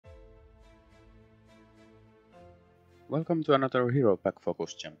Welcome to another Hero Pack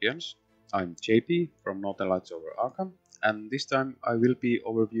Focus Champions. I'm JP from Northern Lights over Arkham, and this time I will be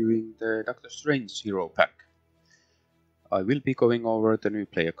overviewing the Doctor Strange Hero Pack. I will be going over the new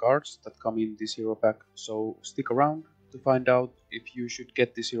player cards that come in this Hero Pack, so stick around to find out if you should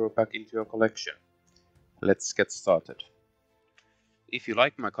get this Hero Pack into your collection. Let's get started. If you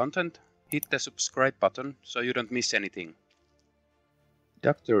like my content, hit the subscribe button so you don't miss anything.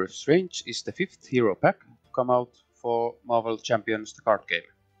 Doctor Strange is the 5th Hero Pack to come out for Marvel Champions the card game.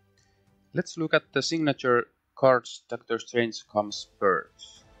 Let's look at the signature cards Doctor Strange comes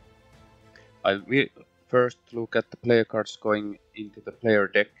first. I will first look at the player cards going into the player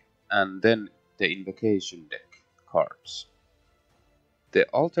deck and then the invocation deck cards. The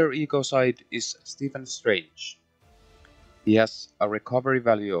alter ego side is Stephen Strange. He has a recovery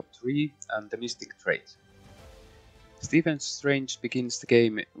value of 3 and the mystic trait. Stephen Strange begins the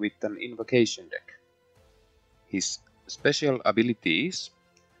game with an invocation deck. His special ability is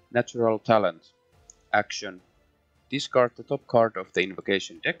Natural Talent, Action, discard the top card of the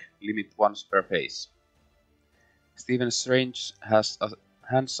invocation deck, limit once per phase. Stephen Strange has a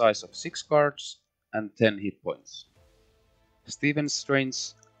hand size of 6 cards and 10 hit points. Stephen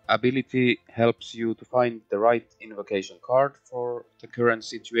Strange's ability helps you to find the right invocation card for the current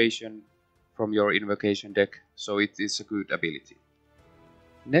situation from your invocation deck, so it is a good ability.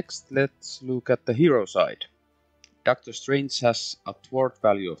 Next, let's look at the hero side. Doctor Strange has a thwart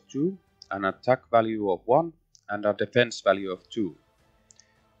value of 2, an attack value of 1, and a defense value of 2.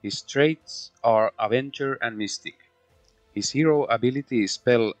 His traits are Avenger and Mystic. His hero ability is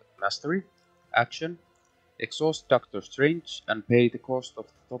Spell Mastery, Action, exhaust Doctor Strange and pay the cost of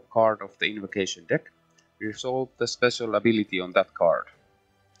the top card of the invocation deck, resolve the special ability on that card.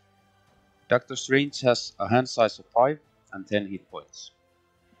 Doctor Strange has a hand size of 5 and 10 hit points.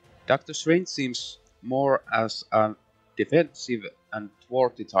 Doctor Strange seems more as a defensive and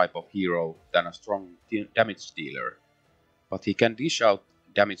thwarty type of hero than a strong damage dealer, but he can dish out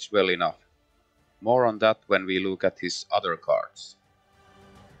damage well enough. More on that when we look at his other cards.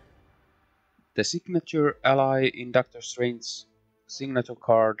 The signature ally in Doctor Strange's signature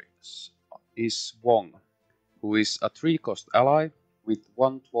cards is Wong, who is a 3-cost ally with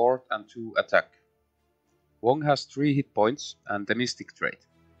 1 thwart and 2 attack. Wong has 3 hit points and the mystic trait.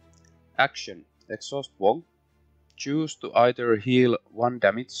 Action: exhaust Wong. Choose to either heal 1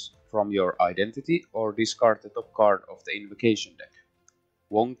 damage from your identity or discard the top card of the invocation deck.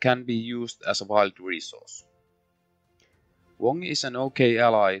 Wong can be used as a wild resource. Wong is an okay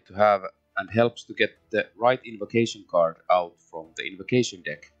ally to have and helps to get the right invocation card out from the invocation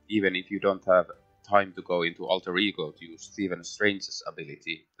deck, even if you don't have time to go into alter ego to use Stephen Strange's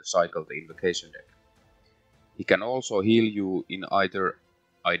ability to cycle the invocation deck. He can also heal you in either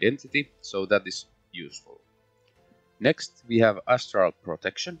identity, so that is useful. Next we have Astral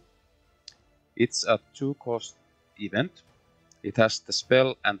Protection. It's a 2-cost event. It has the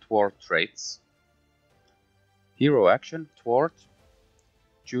spell and thwart traits. Hero action: thwart.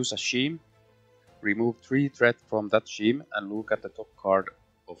 Choose a sheen. Remove 3 threat from that sheen and look at the top card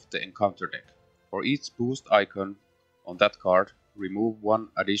of the encounter deck. For each boost icon on that card, remove 1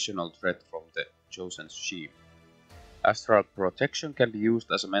 additional threat from the chosen sheen. Astral Protection can be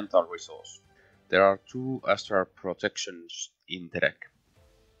used as a mental resource. There are 2 Astral Protections in the deck.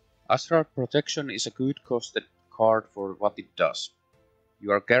 Astral Protection is a good costed card for what it does.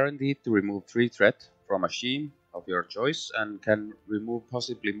 You are guaranteed to remove 3 threat from a sheen of your choice and can remove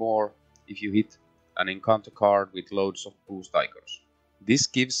possibly more if you hit an encounter card with loads of boost icons. This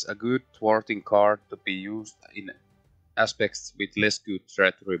gives a good thwarting card to be used in aspects with less good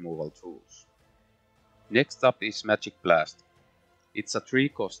threat removal tools. Next up is Magic Blast. It's a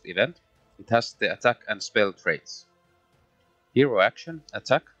 3-cost event. It has the attack and spell traits. Hero action: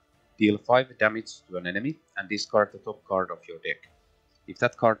 attack. Deal 5 damage to an enemy and discard the top card of your deck. If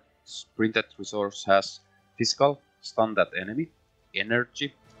that card's printed resource has physical, stun that enemy.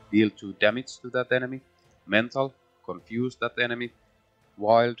 Energy: deal 2 damage to that enemy. Mental: confuse that enemy.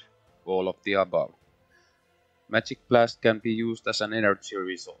 Wild: all of the above. Magic Blast can be used as an energy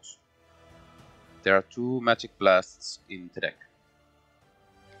resource. There are 2 Magic Blasts in the deck.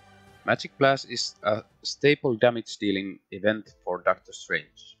 Magic Blast is a staple damage dealing event for Doctor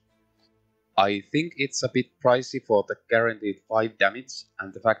Strange. I think it's a bit pricey for the guaranteed 5 damage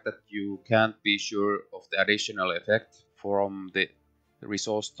and the fact that you can't be sure of the additional effect from the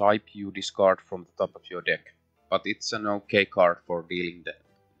resource type you discard from the top of your deck, but it's an okay card for dealing the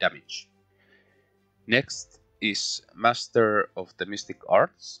damage. Next is Master of the Mystic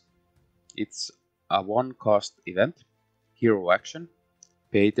Arts. It's a 1-cost event. Hero action: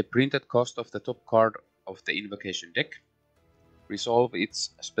 pay the printed cost of the top card of the invocation deck, resolve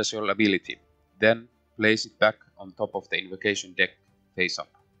its special ability, then place it back on top of the invocation deck face up.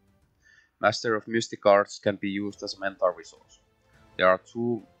 Master of Mystic cards can be used as a mental resource. There are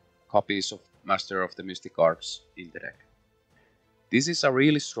 2 copies of Master of the Mystic cards in the deck. This is a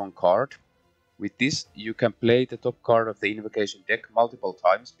really strong card. With this, you can play the top card of the invocation deck multiple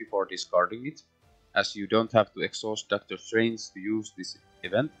times before discarding it, as you don't have to exhaust Doctor Strange to use this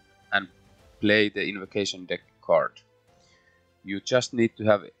event and play the invocation deck card. You just need to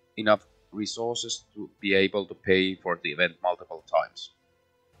have enough resources to be able to pay for the event multiple times.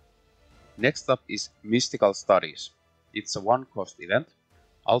 Next up is Mystical Studies. It's a 1-cost event,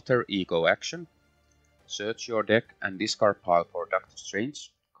 alter ego action. Search your deck and discard pile for Doctor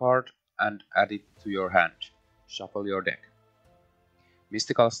Strange card and add it to your hand. Shuffle your deck.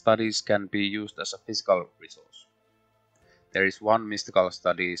 Mystical Studies can be used as a physical resource. There is 1 Mystical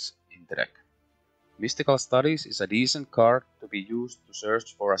Studies in the deck. Mystical Studies is a decent card to be used to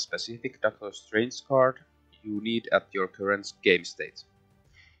search for a specific Doctor Strange card you need at your current game state.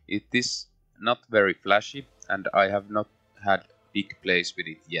 It is not very flashy, and I have not had big plays with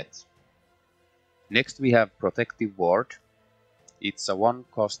it yet. Next we have Protective Ward. It's a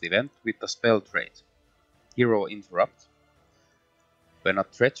 1-cost event with a spell trait, Hero Interrupt. When a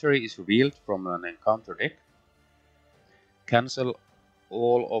treachery is revealed from an encounter deck, cancel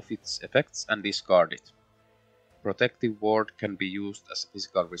all of its effects and discard it. Protective Ward can be used as a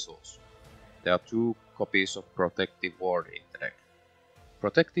physical resource. There are 2 copies of Protective Ward in the deck.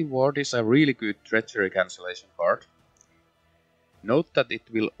 Protective Ward is a really good treachery cancellation card. Note that it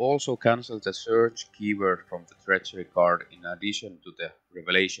will also cancel the search keyword from the treachery card in addition to the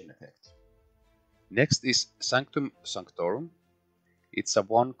revelation effect. Next is Sanctum Sanctorum. It's a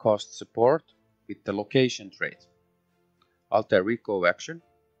 1-cost support with the location trait. Alter ego action.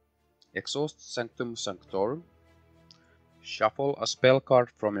 Exhaust Sanctum Sanctorum. Shuffle a spell card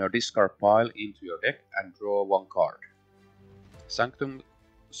from your discard pile into your deck and draw 1 card. Sanctum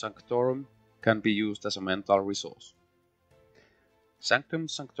Sanctorum can be used as a mental resource. Sanctum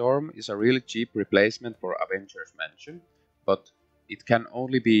Sanctorum is a really cheap replacement for Avengers Mansion, but it can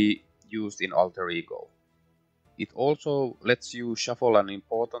only be used in Alter Ego. It also lets you shuffle an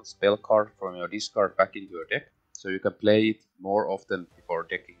important spell card from your discard back into your deck, so you can play it more often before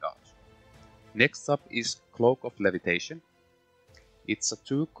decking out. Next up is Cloak of Levitation. It's a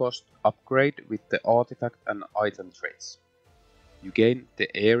 2-cost upgrade with the artifact and item traits. You gain the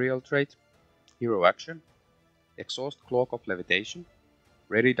aerial trait, hero action, exhaust Cloak of Levitation,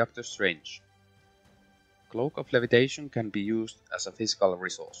 ready Doctor Strange. Cloak of Levitation can be used as a physical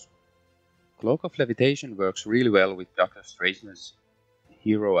resource. Cloak of Levitation works really well with Doctor Strange's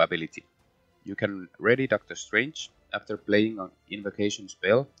hero ability. You can ready Doctor Strange after playing an invocation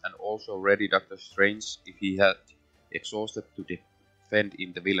spell, and also ready Doctor Strange if he had exhausted to defend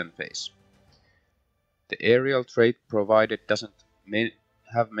in the villain phase. The aerial trait provided doesn't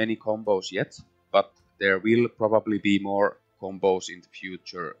have many combos yet, but there will probably be more combos in the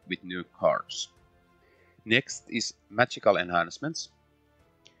future with new cards. Next is Magical Enhancements.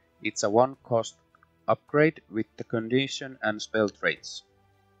 It's a 1-cost upgrade with the condition and spell traits.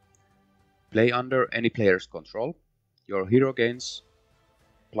 Play under any player's control. Your hero gains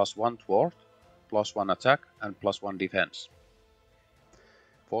 +1 thwart, +1 attack, and +1 defense.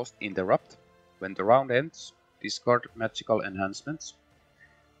 Forced Interrupt. When the round ends, discard Magical Enhancements.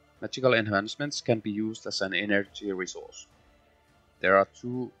 Magical Enhancements can be used as an energy resource. There are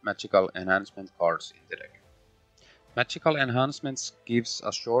 2 Magical Enhancement cards in the deck. Magical Enhancements gives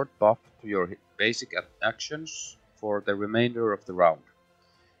a short buff to your basic actions for the remainder of the round.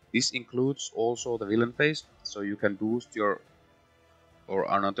 This includes also the villain phase, so you can boost your or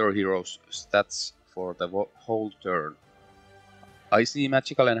another hero's stats for the whole turn. I see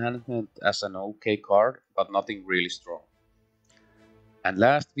Magical Enhancement as an okay card, but nothing really strong. And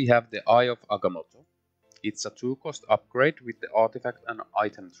last we have the Eye of Agamotto. It's a 2-cost upgrade with the artifact and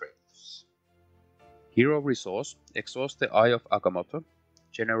item traits. Hero resource, exhaust the Eye of Agamotto,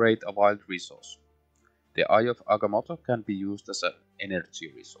 generate a wild resource. The Eye of Agamotto can be used as an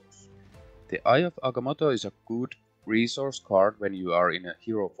energy resource. The Eye of Agamotto is a good resource card when you are in a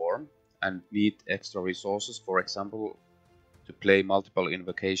hero form and need extra resources, for example, to play multiple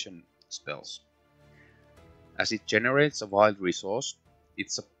invocation spells. As it generates a wild resource,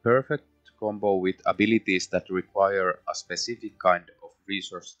 it's a perfect combo with abilities that require a specific kind of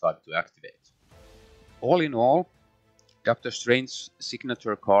resource type to activate. All in all, Doctor Strange's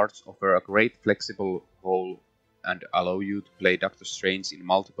signature cards offer a great flexible whole and allow you to play Doctor Strange in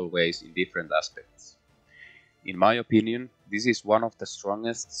multiple ways in different aspects. In my opinion, this is one of the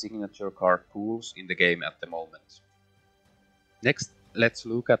strongest signature card pools in the game at the moment. Next, let's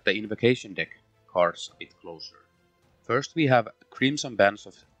look at the invocation deck cards a bit closer. First we have Crimson Bands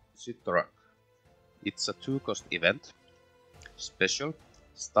of Zyttorak. It's a 2-cost event. Special,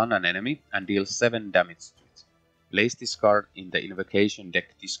 stun an enemy and deal 7 damage to it. Place this card in the invocation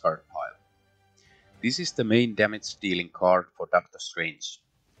deck discard pile. This is the main damage dealing card for Doctor Strange.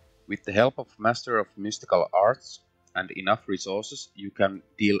 With the help of Master of Mystical Arts and enough resources, you can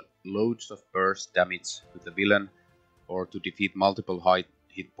deal loads of burst damage to the villain or to defeat multiple high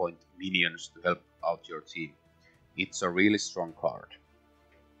hit point minions to help out your team. It's a really strong card.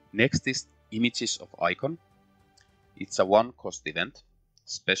 Next is Images of Icon. It's a 1-cost event.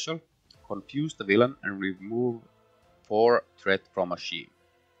 Special, confuse the villain and remove 4 threat from a sheet.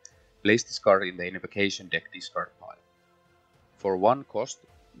 Place this card in the invocation deck discard pile. For 1 cost,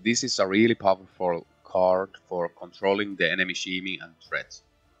 this is a really powerful card for controlling the enemy scheming and threats.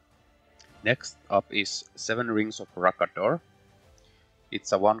 Next up is 7 Rings of Rakador.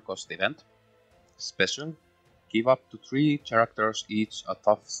 It's a 1-cost event. Special, give up to 3 characters each a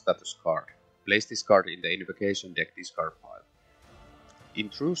tough status card. Place this card in the invocation deck discard pile. In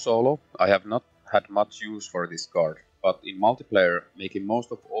true solo, I have not had much use for this card, but in multiplayer, making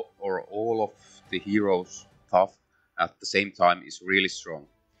most of all of the heroes tough at the same time is really strong.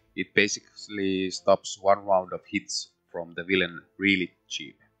 It basically stops 1 round of hits from the villain really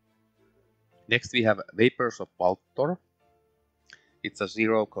cheap. Next we have Vapors of Baltor. It's a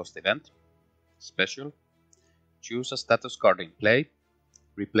 0-cost event. Special, choose a status card in play,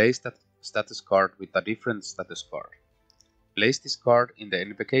 replace that status card with a different status card. Place this card in the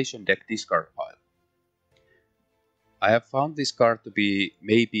invocation deck discard pile. I have found this card to be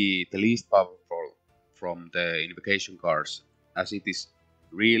maybe the least powerful from the invocation cards, as it is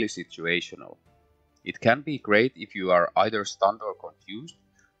really situational. It can be great if you are either stunned or confused.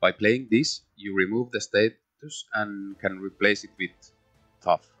 By playing this, you remove the status and can replace it with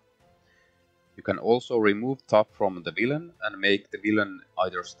tough. You can also remove tough from the villain and make the villain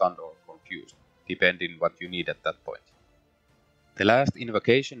either stunned or confused, depending what you need at that point. The last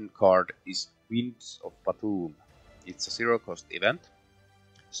invocation card is Winds of Batum. It's a 0-cost event.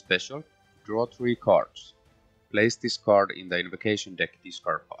 Special, draw 3 cards. Place this card in the invocation deck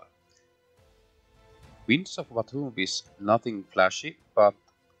discard pile. Winds of Batum is nothing flashy, but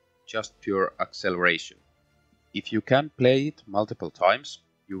just pure acceleration. If you can play it multiple times,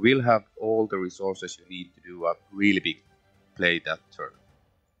 you will have all the resources you need to do a really big play that turn.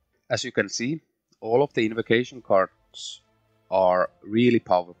 As you can see, all of the invocation cards are really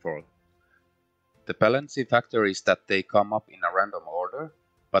powerful. The balancing factor is that they come up in a random order,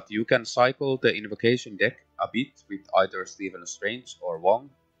 but you can cycle the invocation deck a bit with either Stephen Strange or Wong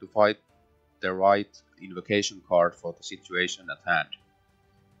to find the right invocation card for the situation at hand.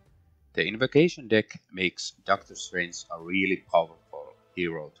 The invocation deck makes Doctor Strange a really powerful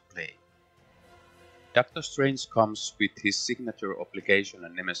hero to play. Doctor Strange comes with his signature obligation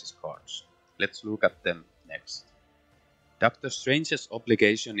and nemesis cards. Let's look at them next. Doctor Strange's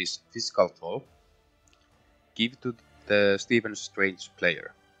obligation is Physical Toll. Give to the Stephen Strange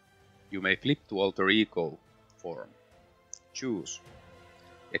player. You may flip to alter ego form. Choose.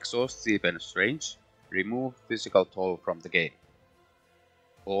 Exhaust Stephen Strange. Remove Physical Toll from the game.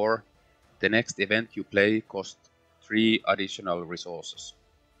 Or the next event you play costs 3 additional resources.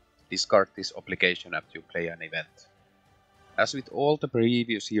 Discard this obligation after you play an event. As with all the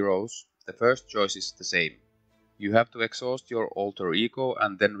previous heroes, the first choice is the same. You have to exhaust your alter ego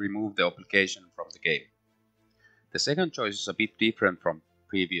and then remove the obligation from the game. The second choice is a bit different from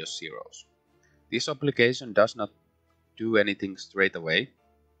previous heroes. This obligation does not do anything straight away.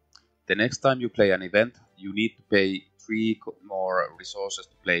 The next time you play an event, you need to pay 3 more resources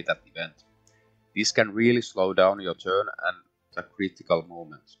to play that event. This can really slow down your turn and a critical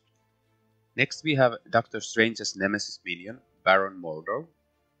moment. Next we have Doctor Strange's nemesis minion, Baron Mordo.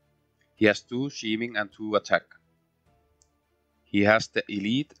 He has 2 scheming and 2 attack. He has the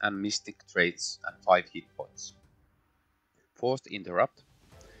elite and mystic traits and 5 hit points. Forced Interrupt.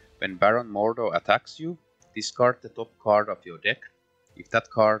 When Baron Mordo attacks you, discard the top card of your deck. If that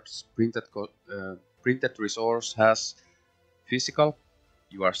card's printed resource has Physical,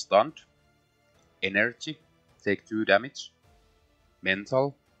 you are stunned. Energy, take 2 damage.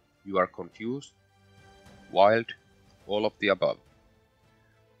 Mental, you are confused. Wild, all of the above.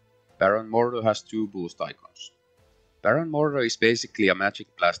 Baron Mordo has 2 boost icons. Baron Mordo is basically a magic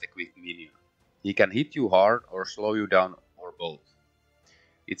blast equipped minion. He can hit you hard or slow you down or both.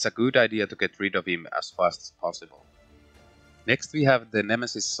 It's a good idea to get rid of him as fast as possible. Next we have the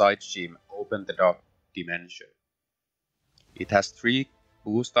Nemesis side scheme, Open the Dark Dimension. It has 3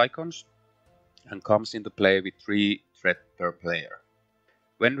 boost icons and comes into play with 3 threat per player.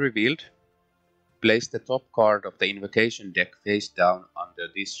 When revealed, place the top card of the invocation deck face down under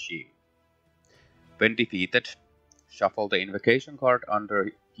this shield. When defeated, shuffle the invocation card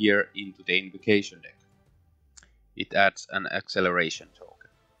under here into the invocation deck. It adds an acceleration token.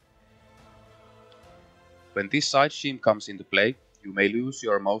 When this side scheme comes into play, you may lose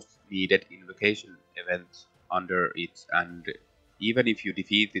your most needed invocation event under it, and even if you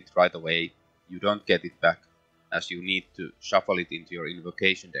defeat it right away, you don't get it back, as you need to shuffle it into your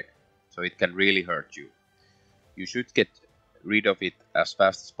invocation deck, so it can really hurt you. You should get rid of it as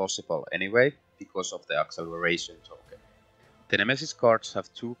fast as possible anyway, because of the acceleration token. The Nemesis cards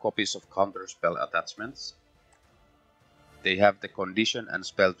have 2 copies of counterspell attachments. They have the condition and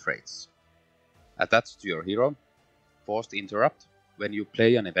spell traits. Attached to your hero, Forced Interrupt. When you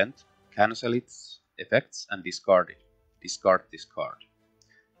play an event, cancel its effects and discard it. Discard this card.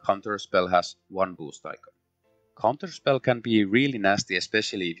 Counterspell has 1 boost icon. Counterspell can be really nasty,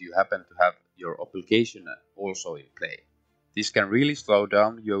 especially if you happen to have your obligation also in play. This can really slow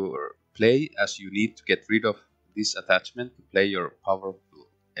down your play, as you need to get rid of this attachment to play your powerful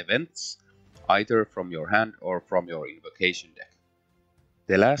events, either from your hand or from your invocation deck.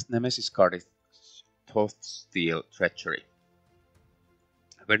 The last Nemesis card is Thoughtsteal Treachery.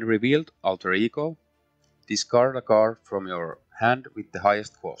 When revealed, Alter Ego, discard a card from your hand with the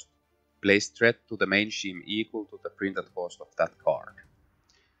highest cost. Place threat to the main scheme equal to the printed cost of that card.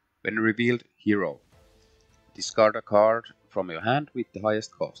 When revealed, Hero, discard a card from your hand with the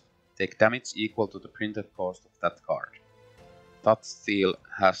highest cost. Take damage equal to the printed cost of that card. Thoughtsteal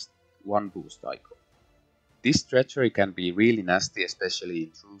has 1 boost icon. This treachery can be really nasty, especially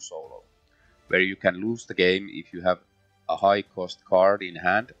in true solo, where you can lose the game if you have a high cost card in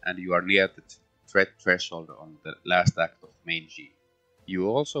hand and you are near the threat threshold on the last act of main G. You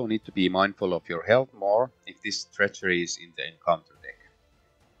also need to be mindful of your health more if this treachery is in the encounter deck.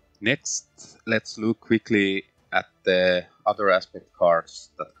 Next, let's look quickly at the other aspect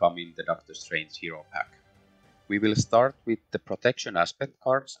cards that come in the Doctor Strange Hero Pack. We will start with the protection aspect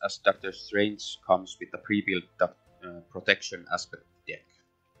cards, as Doctor Strange comes with a pre-built protection aspect deck.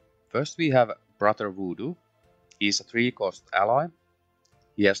 First we have Brother Voodoo. He is a 3-cost ally.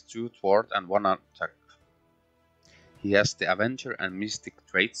 He has 2 thwart and 1 attack. He has the Avenger and Mystic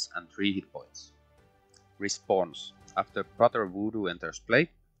traits and 3 hit points. Response. After Brother Voodoo enters play,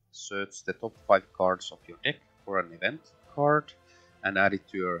 search the top 5 cards of your deck for an event card and add it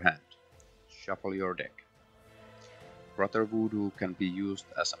to your hand. Shuffle your deck. Brother Voodoo can be used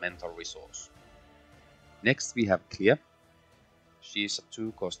as a mental resource. Next we have Clea. She is a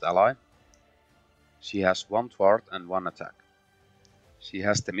 2-cost ally. She has 1 thwart and 1 attack. She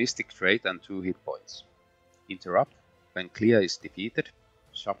has the Mystic trait and 2 hit points. Interrupt. When Clea is defeated,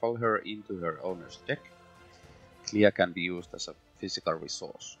 shuffle her into her owner's deck. Clea can be used as a physical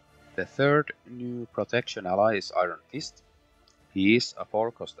resource. The third new protection ally is Iron Fist. He is a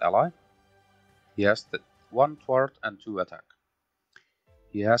 4-cost ally. He has the 1 thwart and 2 attack.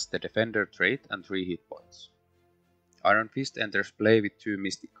 He has the Defender trait and 3 hit points. Iron Fist enters play with 2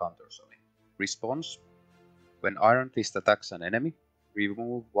 Mystic counters on it. Response. When Iron Fist attacks an enemy,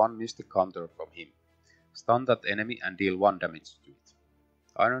 remove 1 Mystic counter from him. Stun that enemy and deal 1 damage to it.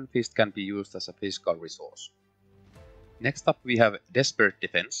 Iron Fist can be used as a physical resource. Next up we have Desperate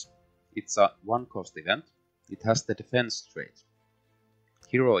Defense. It's a 1-cost event. It has the Defense trait.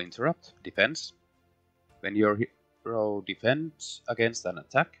 Hero Interrupt, Defense. When your hero defends against an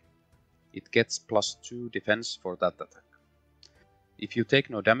attack, it gets +2 defense for that attack. If you take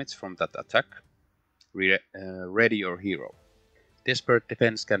no damage from that attack, ready your hero. Desperate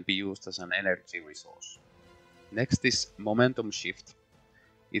Defense can be used as an energy resource. Next is Momentum Shift.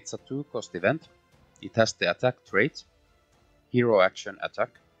 It's a 2-cost event. It has the attack trait, Hero Action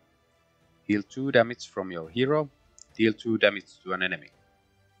Attack. Heal 2 damage from your hero, deal 2 damage to an enemy.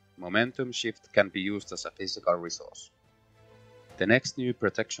 Momentum Shift can be used as a physical resource. The next new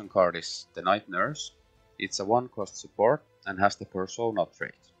protection card is the Night Nurse. It's a 1-cost support and has the Persona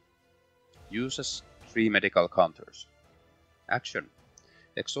trait. Uses 3 medical counters. Action.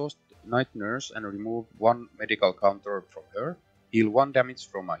 Exhaust Night Nurse and remove 1 medical counter from her, heal 1 damage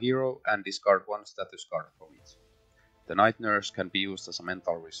from a hero and discard 1 status card from it. The Night Nurse can be used as a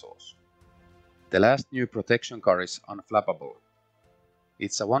mental resource. The last new protection card is Unflappable.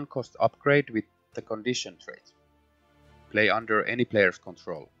 It's a 1-cost upgrade with the Condition trait. Play under any player's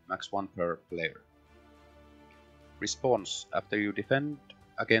control, max 1 per player. Response. After you defend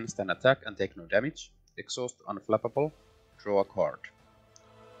against an attack and take no damage, exhaust Unflappable, draw a card.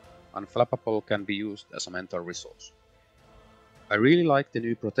 Unflappable can be used as a mental resource. I really like the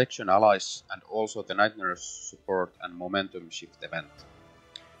new protection allies and also the Night Nurse support and momentum shift event.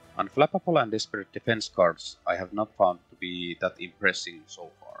 Unflappable and Desperate Defense cards I have not found to be that impressive so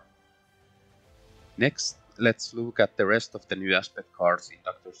far. Next, let's look at the rest of the new aspect cards in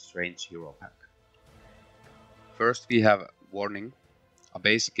Doctor Strange Hero Pack. First we have Warning, a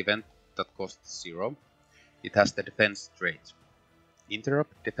basic event that costs 0. It has the defense trait.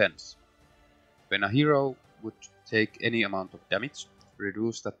 Interrupt Defense. When a hero would take any amount of damage,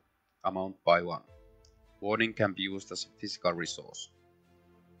 reduce that amount by 1. Warning can be used as a physical resource.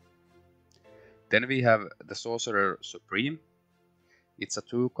 Then we have the Sorcerer Supreme. It's a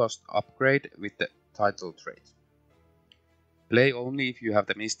 2-cost upgrade with the title trait. Play only if you have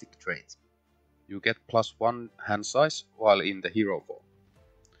the Mystic trait. You get +1 hand size while in the hero form.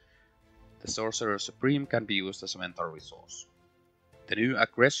 The Sorcerer Supreme can be used as a mental resource. The new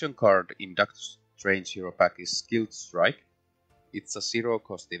aggression card in Doctor Strange Hero Pack is Skilled Strike. It's a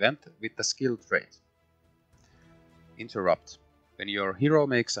 0-cost event with the skill trait. Interrupt. When your hero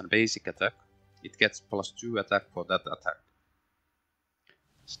makes a basic attack, it gets +2 attack for that attack.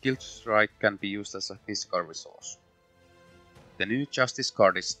 Skilled Strike can be used as a physical resource. The new Justice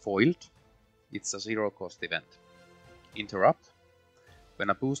card is Foiled. It's a 0-cost event. Interrupt. When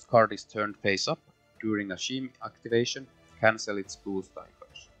a boost card is turned face up during a shim activation, cancel its boost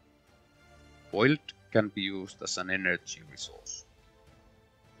icons. Foiled can be used as an energy resource.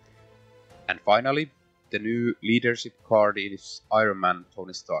 And finally, the new leadership card is Iron Man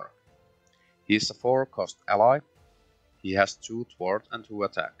Tony Stark. He is a 4-cost ally. He has 2 thwart and 2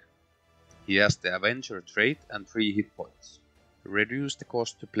 attack. He has the Avenger trait and 3 hit points. Reduce the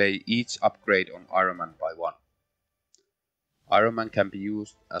cost to play each upgrade on Iron Man by 1. Iron Man can be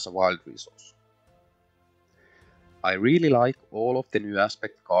used as a wild resource. I really like all of the new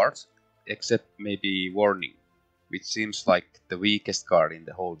aspect cards, except maybe Warning, which seems like the weakest card in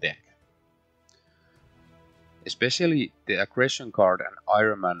the whole deck. Especially the aggression card and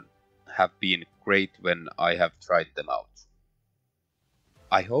Iron Man have been great when I have tried them out.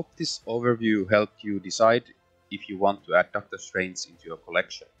 I hope this overview helped you decide if you want to add Doctor Strange into your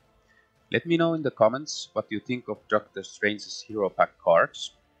collection. Let me know in the comments what you think of Doctor Strange's Hero Pack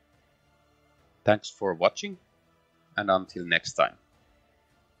cards. Thanks for watching, and until next time.